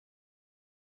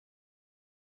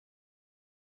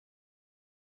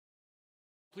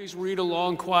Please read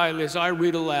along quietly as I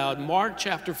read aloud. Mark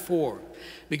chapter 4,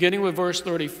 beginning with verse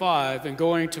 35 and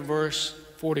going to verse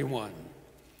 41.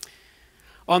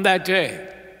 On that day,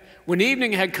 when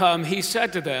evening had come, he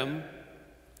said to them,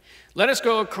 "Let us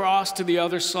go across to the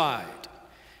other side."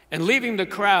 And leaving the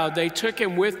crowd, they took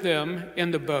him with them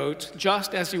in the boat,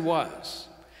 just as he was.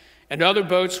 And other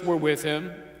boats were with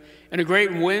him. And a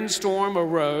great windstorm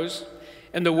arose,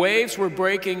 and the waves were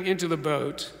breaking into the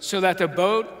boat, so that the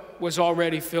boat was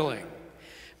already filling.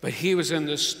 But he was in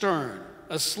the stern,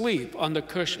 asleep on the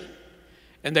cushion.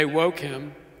 And they woke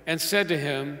him and said to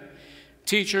him,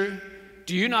 "Teacher,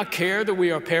 do you not care that we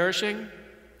are perishing?"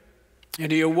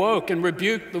 And he awoke and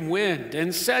rebuked the wind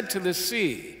and said to the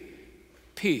sea,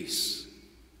 "Peace,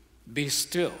 be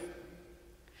still."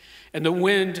 And the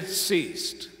wind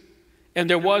ceased, and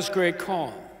there was great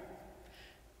calm.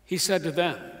 He said to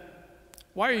them,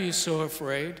 "Why are you so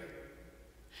afraid?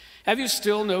 Have you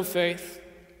still no faith?"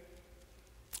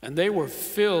 And they were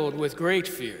filled with great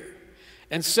fear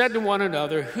and said to one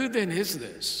another, "Who then is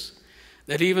this,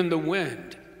 that even the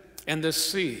wind and the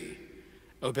sea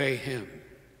obey him?"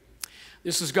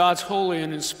 This is God's holy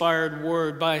and inspired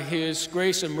word. By his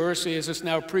grace and mercy, as it's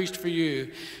now preached for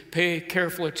you, pay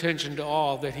careful attention to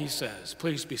all that he says.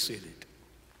 Please be seated.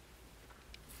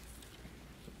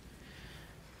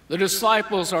 The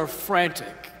disciples are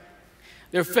frantic.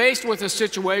 They're faced with a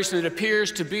situation that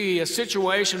appears to be a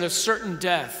situation of certain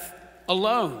death,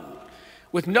 alone,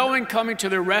 with no one coming to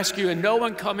their rescue and no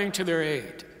one coming to their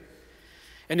aid.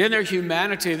 And in their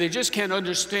humanity, they just can't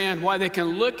understand why they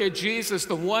can look at Jesus,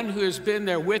 the one who has been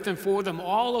there with and for them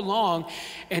all along,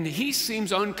 and he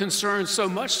seems unconcerned, so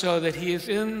much so that he is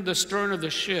in the stern of the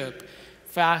ship,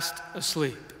 fast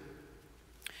asleep.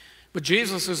 But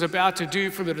Jesus is about to do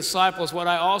for the disciples what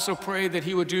I also pray that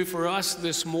he would do for us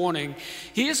this morning.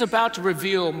 He is about to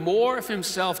reveal more of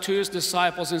himself to his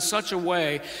disciples in such a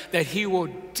way that he will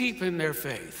deepen their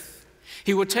faith.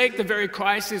 He will take the very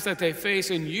crises that they face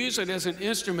and use it as an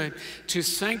instrument to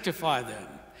sanctify them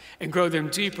and grow them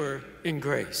deeper in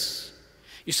grace.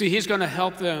 You see, he's going to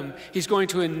help them. He's going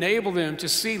to enable them to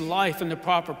see life in the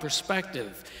proper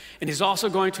perspective. And he's also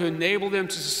going to enable them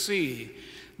to see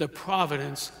the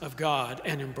providence of God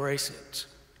and embrace it.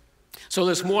 So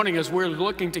this morning, as we're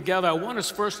looking together, I want us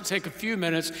first to take a few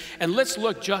minutes and let's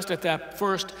look just at that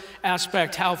first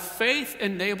aspect, how faith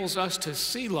enables us to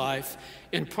see life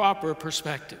in proper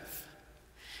perspective.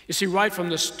 You see, right from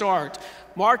the start,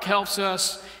 Mark helps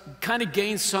us kind of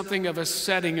gain something of a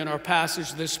setting in our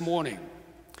passage this morning.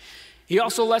 He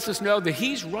also lets us know that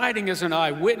he's writing as an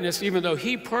eyewitness, even though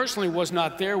he personally was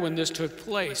not there when this took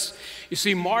place. You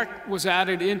see, Mark was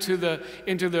added into the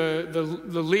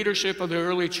leadership of the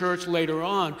early church later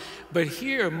on, but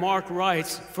here Mark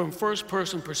writes from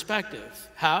first-person perspective.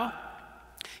 How?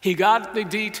 He got the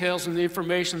details and the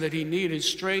information that he needed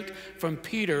straight from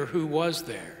Peter, who was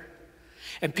there.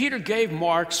 And Peter gave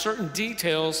Mark certain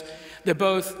details that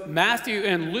both Matthew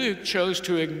and Luke chose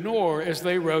to ignore as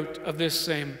they wrote of this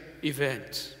same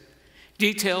event.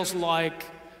 Details like,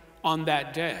 on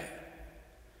that day,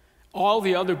 all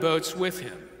the other boats with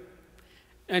him,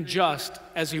 and just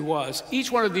as he was.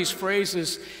 Each one of these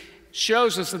phrases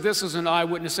shows us that this is an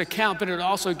eyewitness account, but it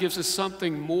also gives us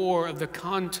something more of the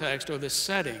context or the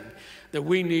setting that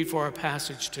we need for our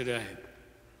passage today.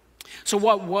 So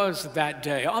what was that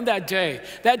day? On that day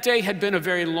had been a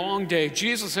very long day.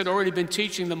 Jesus had already been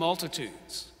teaching the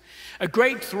multitudes. A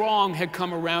great throng had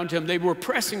come around him. They were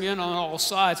pressing in on all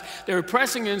sides. They were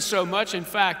pressing in so much, in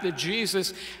fact, that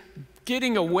Jesus,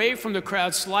 getting away from the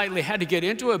crowd slightly, had to get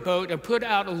into a boat and put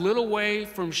out a little way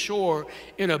from shore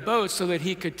in a boat so that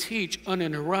he could teach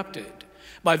uninterrupted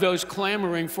by those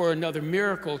clamoring for another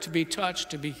miracle, to be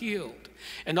touched, to be healed,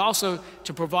 and also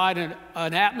to provide an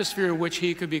atmosphere in which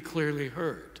he could be clearly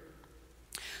heard.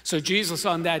 So Jesus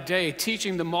on that day,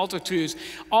 teaching the multitudes,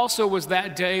 also was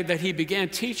that day that he began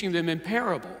teaching them in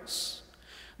parables.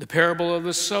 The parable of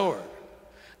the sower,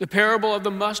 the parable of the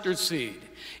mustard seed.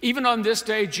 Even on this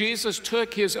day, Jesus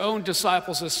took his own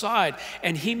disciples aside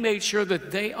and he made sure that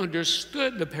they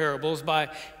understood the parables by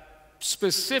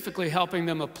specifically helping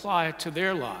them apply it to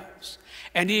their lives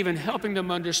and even helping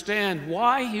them understand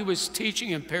why he was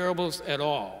teaching in parables at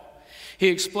all. He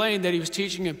explained that he was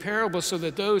teaching in parables so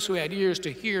that those who had ears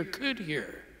to hear could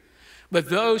hear. But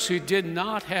those who did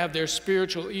not have their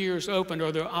spiritual ears open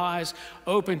or their eyes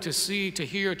open to see, to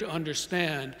hear, to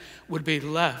understand, would be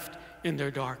left in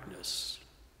their darkness.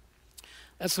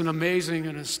 That's an amazing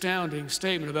and astounding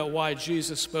statement about why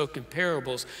Jesus spoke in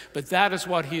parables, but that is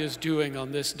what he is doing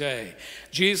on this day.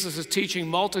 Jesus is teaching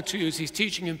multitudes, he's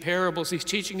teaching in parables, he's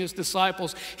teaching his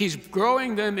disciples, he's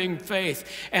growing them in faith.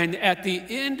 And at the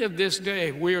end of this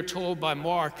day, we are told by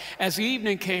Mark, as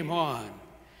evening came on,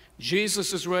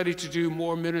 Jesus is ready to do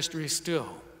more ministry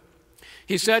still.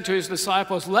 He said to his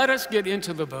disciples, "Let us get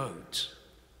into the boat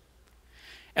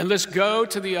and let's go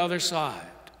to the other side."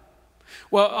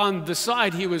 Well, on the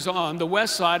side he was on, the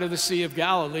west side of the Sea of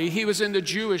Galilee, he was in the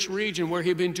Jewish region where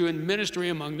he'd been doing ministry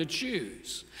among the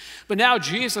Jews. But now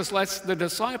Jesus lets the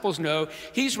disciples know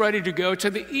he's ready to go to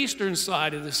the eastern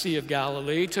side of the Sea of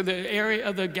Galilee, to the area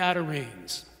of the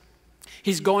Gadarenes.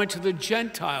 He's going to the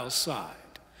Gentile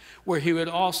side, where he would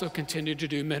also continue to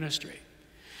do ministry.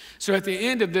 So at the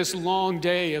end of this long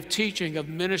day of teaching, of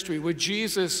ministry, with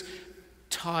Jesus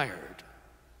tired,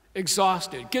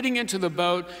 exhausted, getting into the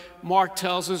boat, Mark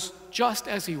tells us, just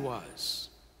as he was.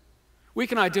 We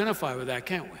can identify with that,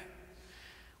 can't we?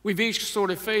 We've each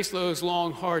sort of faced those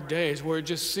long, hard days where it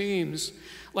just seems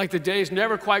like the day is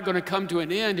never quite going to come to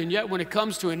an end, and yet when it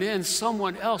comes to an end,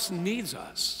 someone else needs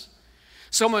us.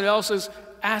 Someone else is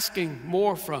asking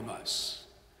more from us.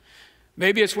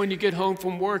 Maybe it's when you get home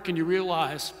from work and you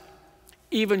realize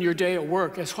even your day at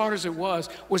work, as hard as it was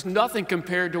nothing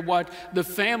compared to what the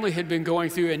family had been going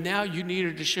through, and now you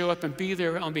needed to show up and be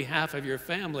there on behalf of your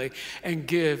family and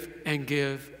give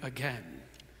again.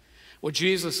 Well,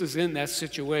 Jesus is in that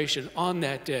situation on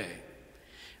that day,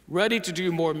 ready to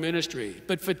do more ministry,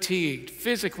 but fatigued,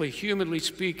 physically, humanly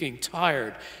speaking,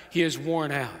 tired. He is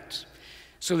worn out.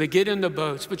 So they get in the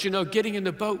boats, but getting in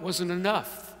the boat wasn't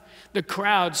enough. The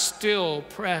crowd still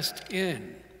pressed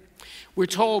in. We're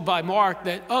told by Mark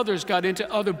that others got into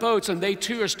other boats, and they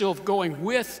too are still going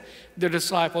with the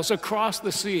disciples across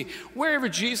the sea. Wherever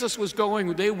Jesus was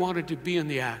going, they wanted to be in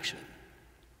the action.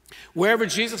 Wherever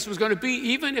Jesus was going to be,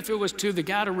 even if it was to the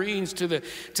Gadarenes, to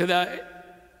the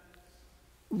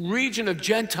region of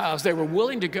Gentiles, they were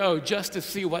willing to go just to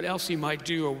see what else he might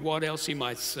do or what else he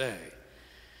might say.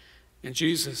 And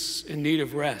Jesus, in need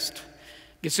of rest,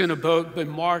 gets in a boat, but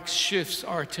Mark shifts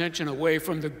our attention away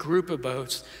from the group of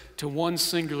boats to one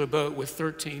singular boat with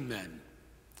 13 men.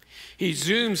 He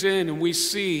zooms in and we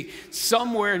see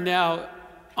somewhere now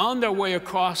on their way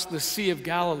across the Sea of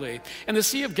Galilee. And the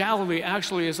Sea of Galilee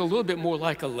actually is a little bit more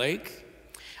like a lake.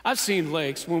 I've seen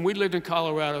lakes. When we lived in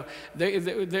Colorado,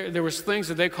 there was things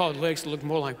that they called lakes that looked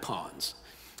more like ponds.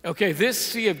 Okay, this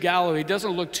Sea of Galilee doesn't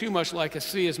look too much like a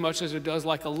sea as much as it does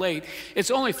like a lake.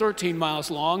 It's only 13 miles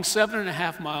long,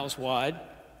 7.5 miles wide.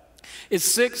 It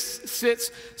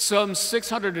sits some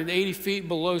 680 feet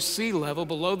below sea level,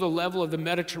 below the level of the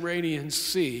Mediterranean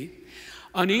Sea.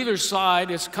 On either side,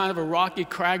 it's kind of a rocky,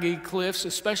 craggy cliffs,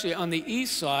 especially on the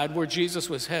east side where Jesus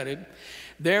was headed.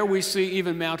 There we see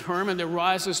even Mount Hermon that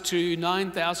rises to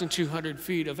 9,200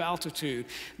 feet of altitude.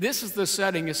 This is the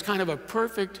setting. It's kind of a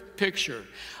perfect picture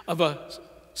of a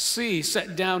sea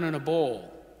set down in a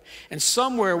bowl. And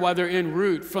somewhere while they're en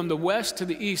route from the west to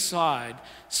the east side,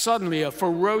 suddenly a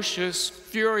ferocious,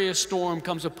 furious storm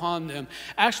comes upon them.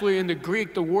 Actually, in the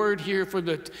Greek, the word here for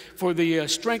the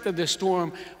strength of this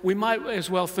storm, we might as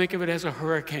well think of it as a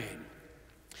hurricane.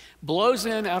 Blows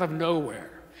in out of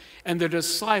nowhere, and the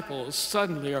disciples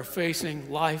suddenly are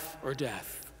facing life or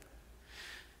death.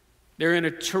 They're in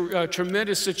a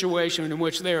tremendous situation in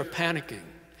which they are panicking.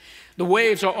 The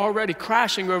waves are already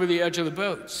crashing over the edge of the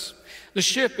boats. The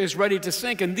ship is ready to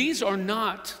sink, and these are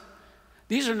not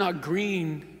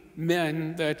green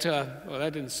men that, well,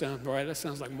 that didn't sound right. That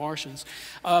sounds like Martians.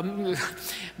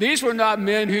 These were not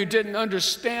men who didn't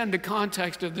understand the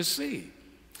context of the sea.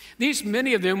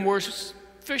 Many of them were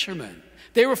fishermen.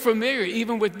 They were familiar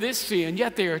even with this sea, and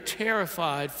yet they are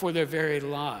terrified for their very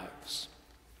lives.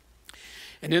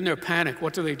 And in their panic,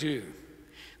 what do?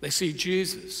 They see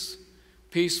Jesus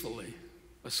peacefully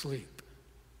asleep.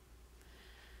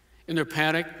 In their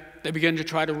panic, they begin to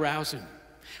try to rouse him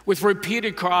with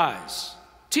repeated cries.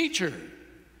 "Teacher,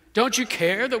 don't you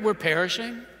care that we're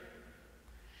perishing?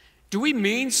 Do we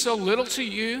mean so little to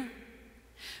you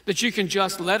that you can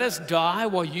just let us die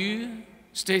while you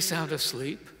stay sound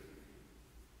asleep?"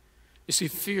 You see,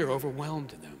 fear overwhelmed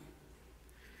them,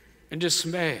 and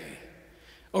dismay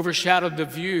overshadowed the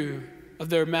view of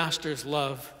their master's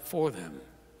love for them.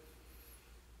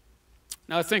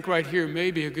 Now, I think right here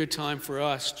may be a good time for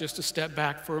us just to step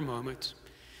back for a moment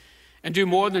and do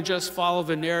more than just follow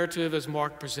the narrative as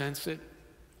Mark presents it.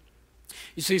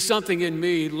 You see, something in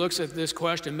me looks at this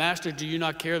question, "Master, do you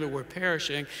not care that we're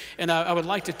perishing?" And I would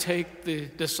like to take the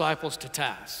disciples to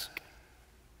task.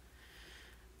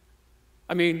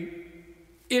 I mean,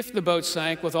 If the boat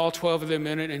sank with all 12 of them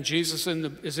in it and Jesus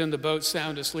is in the boat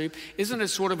sound asleep, isn't it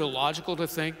sort of illogical to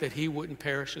think that he wouldn't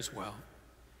perish as well?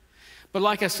 But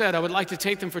like I said, I would like to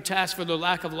take them for task for their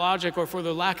lack of logic or for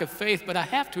their lack of faith, but I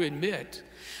have to admit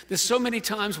that so many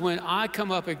times when I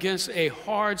come up against a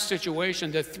hard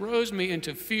situation that throws me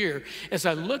into fear as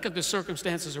I look at the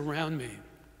circumstances around me,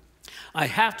 I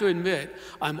have to admit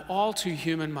I'm all too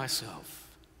human myself.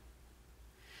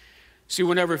 See,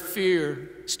 whenever fear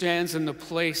stands in the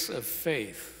place of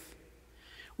faith,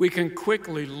 we can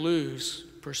quickly lose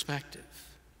perspective.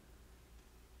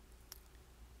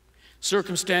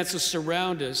 Circumstances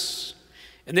surround us,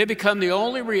 and they become the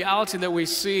only reality that we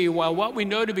see, while what we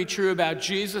know to be true about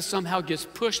Jesus somehow gets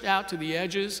pushed out to the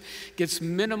edges, gets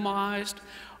minimized,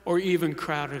 or even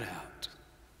crowded out.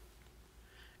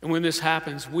 And when this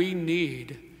happens, we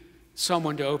need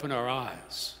someone to open our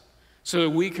eyes so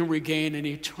that we can regain an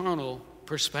eternal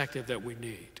perspective that we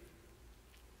need.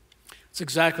 It's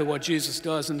exactly what Jesus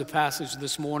does in the passage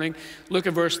this morning. Look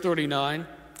at verse 39.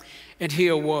 And he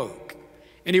awoke,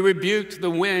 and he rebuked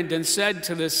the wind and said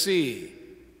to the sea,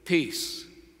 "Peace,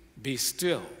 be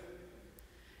still."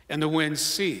 And the wind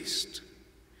ceased,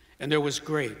 and there was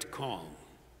great calm.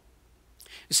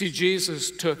 You see, Jesus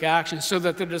took action so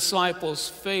that the disciples'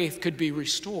 faith could be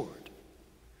restored.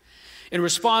 In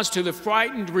response to the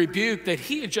frightened rebuke that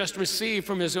he had just received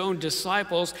from his own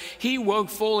disciples, he woke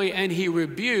fully and he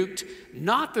rebuked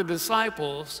not the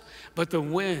disciples, but the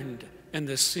wind and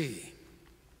the sea.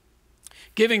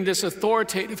 Giving this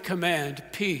authoritative command,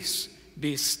 "Peace,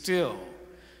 be still,"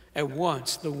 at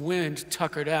once the wind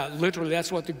tuckered out. Literally,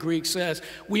 that's what the Greek says.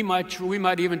 We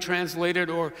might even translate it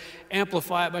or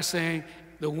amplify it by saying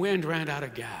the wind ran out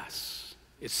of gas.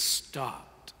 It stopped.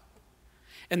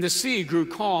 And the sea grew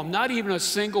calm. Not even a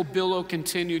single billow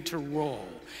continued to roll.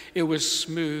 It was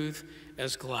smooth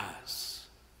as glass.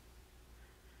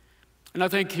 And I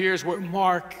think here's where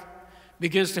Mark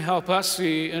begins to help us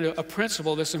see a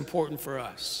principle that's important for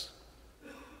us.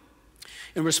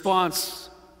 In response,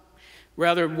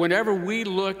 rather, whenever we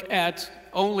look at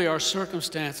only our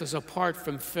circumstances apart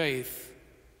from faith,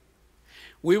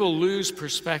 we will lose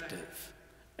perspective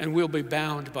and we'll be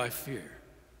bound by fear.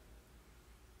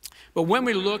 But when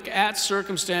we look at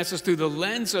circumstances through the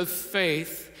lens of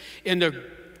faith, in the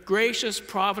gracious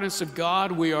providence of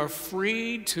God, we are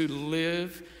freed to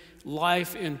live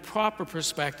life in proper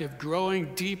perspective,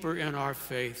 growing deeper in our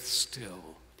faith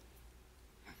still.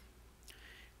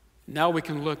 Now we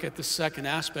can look at the second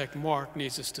aspect Mark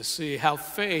needs us to see, how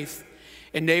faith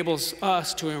enables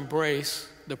us to embrace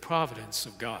the providence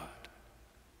of God.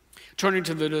 Turning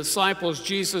to the disciples,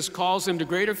 Jesus calls them to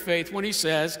greater faith when he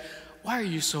says, "Why are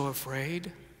you so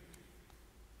afraid?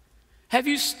 Have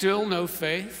you still no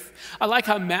faith?" I like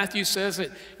how Matthew says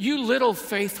it, "You little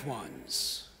faith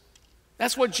ones."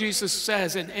 That's what Jesus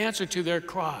says in answer to their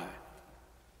cry.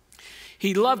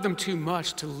 He loved them too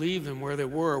much to leave them where they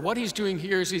were. What he's doing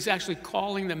here is he's actually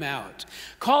calling them out,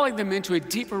 calling them into a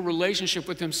deeper relationship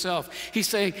with himself. He's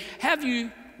saying, "Have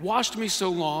you watched me so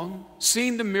long,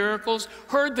 seen the miracles,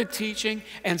 heard the teaching,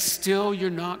 and still you're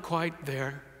not quite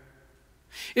there?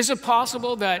 Is it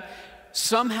possible that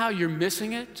somehow you're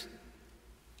missing it?"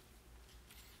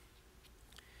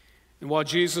 And while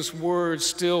Jesus' words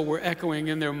still were echoing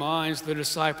in their minds, the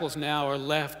disciples now are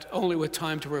left only with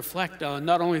time to reflect on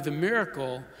not only the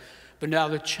miracle, but now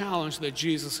the challenge that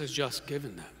Jesus has just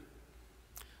given them.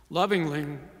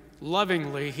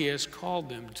 Lovingly, he has called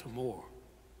them to more.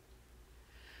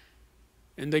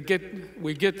 And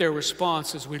we get their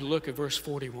response as we look at verse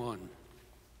 41.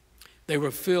 They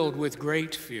were filled with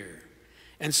great fear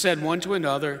and said one to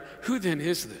another, "Who then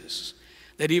is this,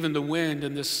 that even the wind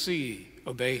and the sea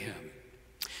obey him?"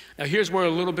 Now here's where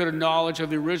a little bit of knowledge of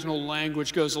the original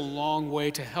language goes a long way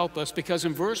to help us, because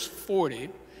in verse 40,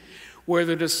 where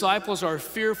the disciples are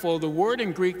fearful, the word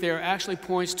in Greek there actually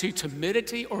points to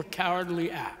timidity or cowardly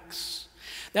acts.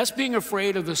 That's being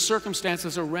afraid of the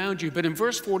circumstances around you. But in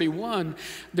verse 41,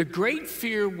 the great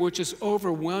fear which is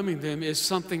overwhelming them is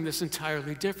something that's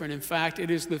entirely different. In fact,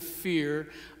 it is the fear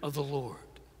of the Lord.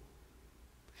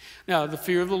 Now, the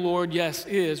fear of the Lord, yes,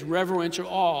 is reverential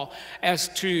awe as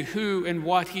to who and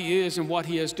what he is and what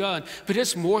he has done. But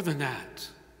it's more than that.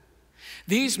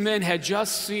 These men had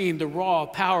just seen the raw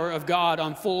power of God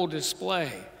on full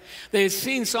display. They had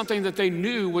seen something that they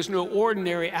knew was no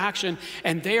ordinary action,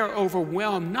 and they are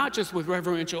overwhelmed not just with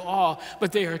reverential awe,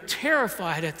 but they are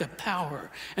terrified at the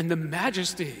power and the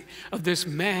majesty of this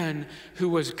man who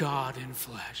was God in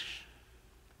flesh.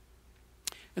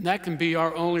 And that can be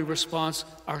our only response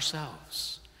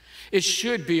ourselves. It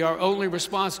should be our only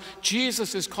response.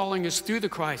 Jesus is calling us through the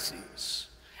crises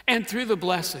and through the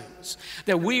blessings,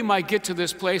 that we might get to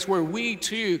this place where we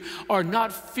too are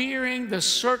not fearing the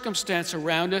circumstance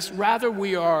around us. Rather,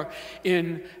 we are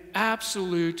in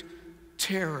absolute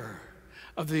terror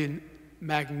of the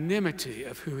magnanimity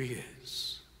of who he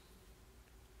is.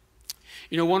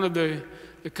 You know, one of the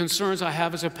concerns I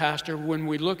have as a pastor when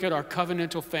we look at our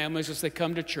covenantal families as they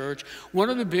come to church, one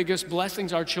of the biggest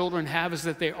blessings our children have is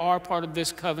that they are part of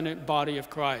this covenant body of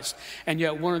Christ. And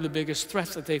yet one of the biggest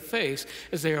threats that they face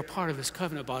is they are part of this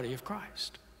covenant body of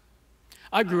Christ.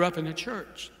 I grew up in the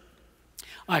church.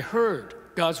 I heard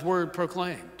God's word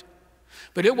proclaimed.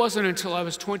 But it wasn't until I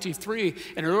was 23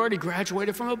 and had already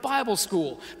graduated from a Bible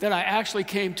school that I actually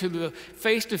came to the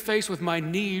face-to-face with my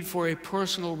need for a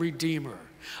personal Redeemer,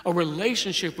 a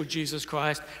relationship with Jesus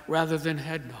Christ rather than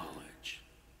head knowledge.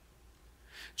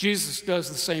 Jesus does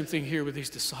the same thing here with these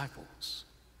disciples.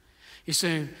 He's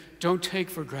saying, don't take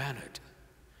for granted.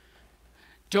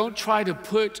 Don't try to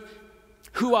put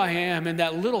who I am in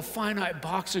that little finite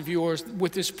box of yours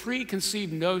with this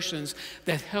preconceived notions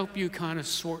that help you kind of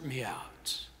sort me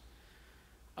out.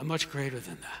 I'm much greater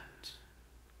than that.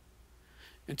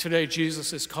 And today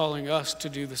Jesus is calling us to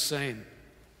do the same.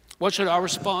 What should our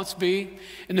response be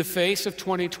in the face of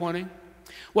 2020?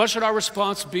 What should our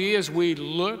response be as we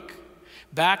look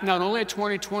back not only at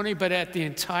 2020, but at the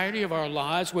entirety of our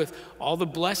lives with all the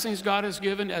blessings God has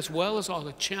given, as well as all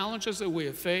the challenges that we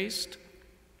have faced?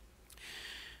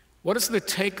 What is the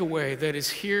takeaway that is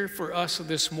here for us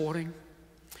this morning?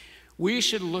 We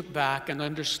should look back and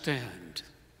understand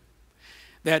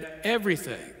that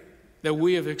everything that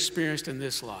we have experienced in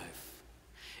this life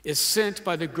is sent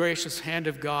by the gracious hand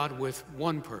of God with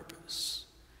one purpose,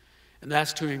 and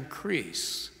that's to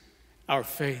increase our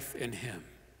faith in him.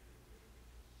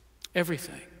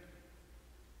 Everything.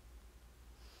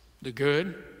 The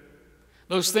good,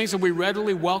 those things that we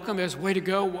readily welcome as way to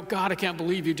go, well, God, I can't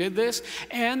believe you did this,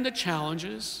 and the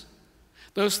challenges,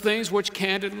 those things which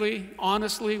candidly,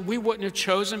 honestly, we wouldn't have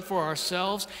chosen for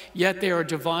ourselves, yet they are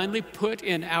divinely put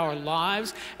in our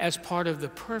lives as part of the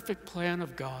perfect plan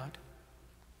of God.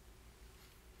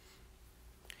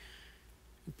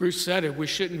 Bruce said it, we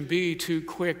shouldn't be too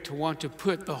quick to want to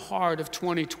put the heart of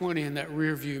 2020 in that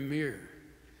rearview mirror.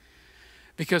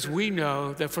 Because we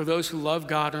know that for those who love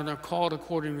God and are called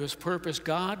according to his purpose,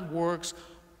 God works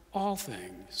all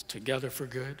things together for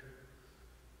good.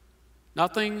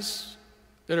 Not things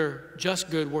that are just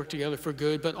good work together for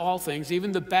good, but all things,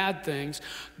 even the bad things,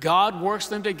 God works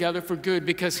them together for good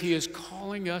because he is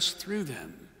calling us through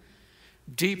them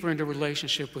deeper into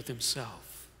relationship with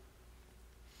himself.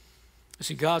 You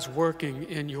see, God's working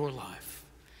in your life,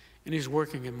 and he's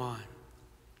working in mine.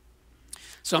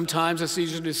 Sometimes it's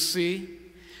easier to see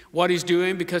what he's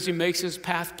doing because he makes his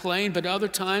path plain, but other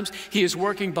times he is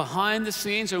working behind the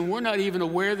scenes and we're not even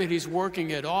aware that he's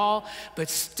working at all, but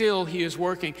still he is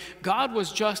working. God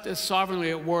was just as sovereignly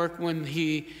at work when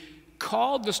he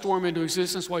called the storm into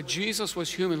existence while Jesus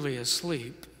was humanly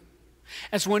asleep,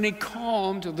 as when he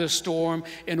calmed the storm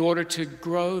in order to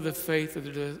grow the faith of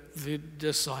the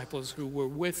disciples who were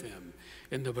with him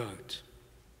in the boat.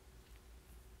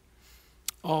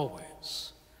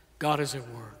 Always, God is at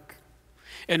work.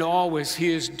 And always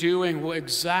he is doing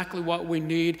exactly what we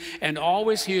need, and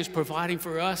always he is providing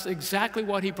for us exactly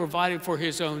what he provided for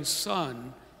his own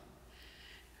son.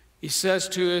 He says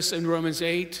to us in Romans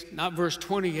 8, not verse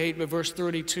 28, but verse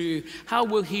 32, how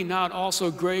will he not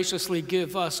also graciously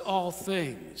give us all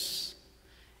things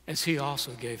as he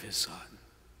also gave his son?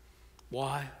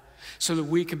 Why? So that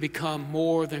we can become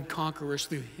more than conquerors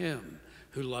through him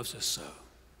who loves us so.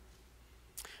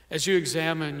 As you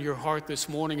examine your heart this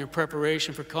morning in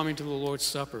preparation for coming to the Lord's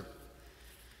Supper,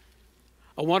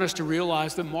 I want us to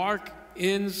realize that Mark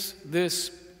ends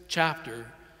this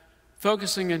chapter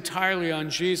focusing entirely on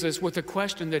Jesus with a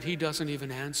question that he doesn't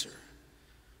even answer.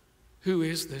 Who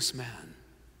is this man?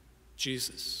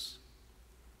 Jesus.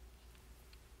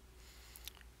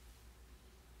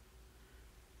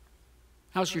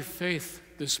 How's your faith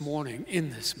this morning in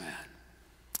this man?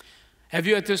 Have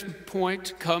you at this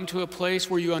point come to a place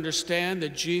where you understand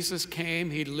that Jesus came,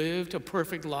 he lived a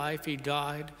perfect life, he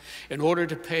died in order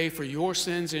to pay for your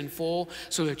sins in full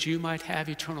so that you might have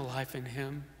eternal life in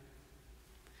him?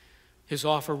 His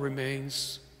offer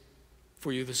remains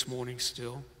for you this morning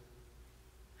still.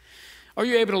 Are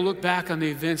you able to look back on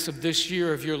the events of this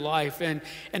year of your life and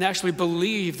actually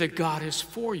believe that God is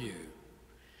for you?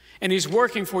 And he's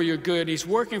working for your good, he's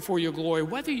working for your glory,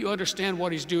 whether you understand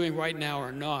what he's doing right now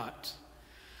or not.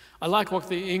 I like what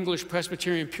the English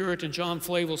Presbyterian Puritan John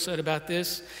Flavel said about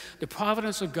this. The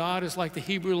providence of God is like the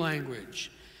Hebrew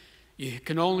language. You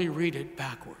can only read it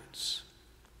backwards.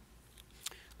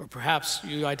 Or perhaps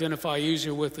you identify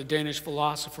easier with the Danish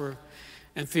philosopher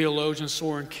and theologian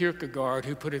Søren Kierkegaard,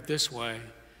 who put it this way: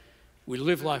 we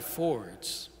live life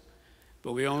forwards,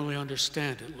 but we only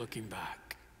understand it looking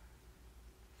back.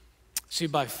 See,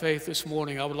 by faith this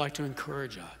morning, I would like to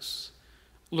encourage us.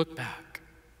 Look back.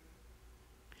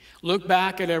 Look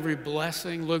back at every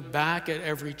blessing. Look back at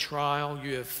every trial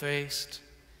you have faced.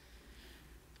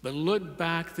 But look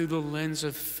back through the lens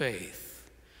of faith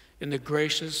in the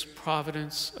gracious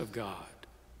providence of God.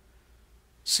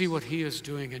 See what He is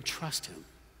doing and trust Him.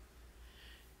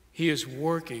 He is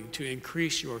working to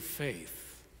increase your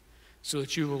faith so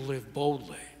that you will live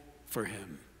boldly for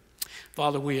Him.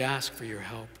 Father, we ask for your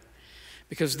help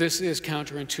because this is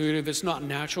counterintuitive. It's not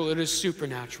natural. It is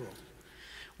supernatural.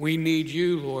 We need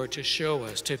you, Lord, to show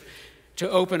us, to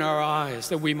open our eyes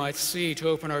that we might see, to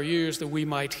open our ears that we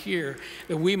might hear,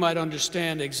 that we might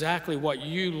understand exactly what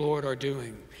you, Lord, are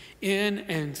doing in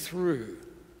and through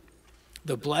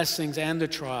the blessings and the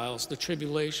trials, the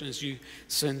tribulations you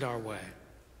send our way.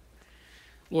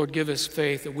 Lord, give us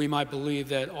faith that we might believe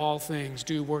that all things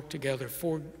do work together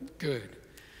for good,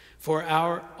 for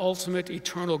our ultimate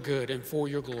eternal good and for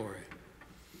your glory.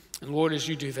 And Lord, as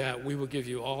you do that, we will give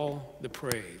you all the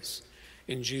praise.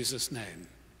 In Jesus' name,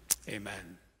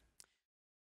 amen.